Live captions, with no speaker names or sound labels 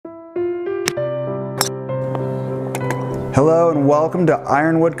Hello and welcome to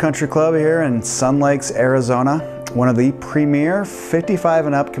Ironwood Country Club here in Sun Lakes, Arizona, one of the premier 55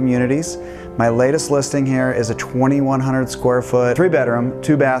 and up communities. My latest listing here is a 2,100 square foot, 3-bedroom,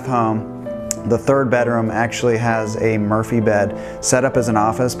 2-bath home. The 3rd bedroom actually has a Murphy bed set up as an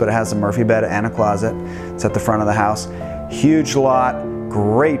office, but it has a Murphy bed and a closet. It's at the front of the house. Huge lot,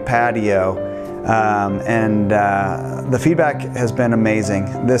 great patio, the feedback has been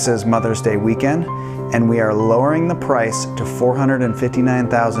amazing. This is Mother's Day weekend, and we are lowering the price to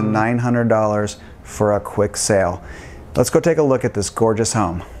 $459,900 for a quick sale. Let's go take a look at this gorgeous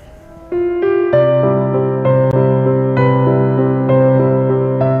home.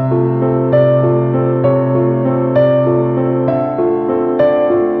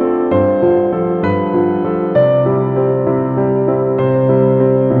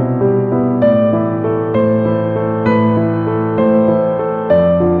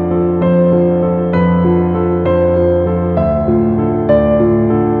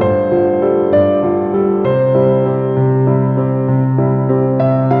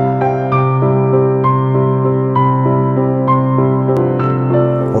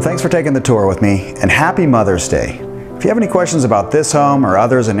 Thanks for taking the tour with me, and happy Mother's Day. If you have any questions about this home or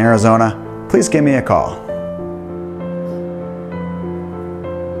others in Arizona, please give me a call.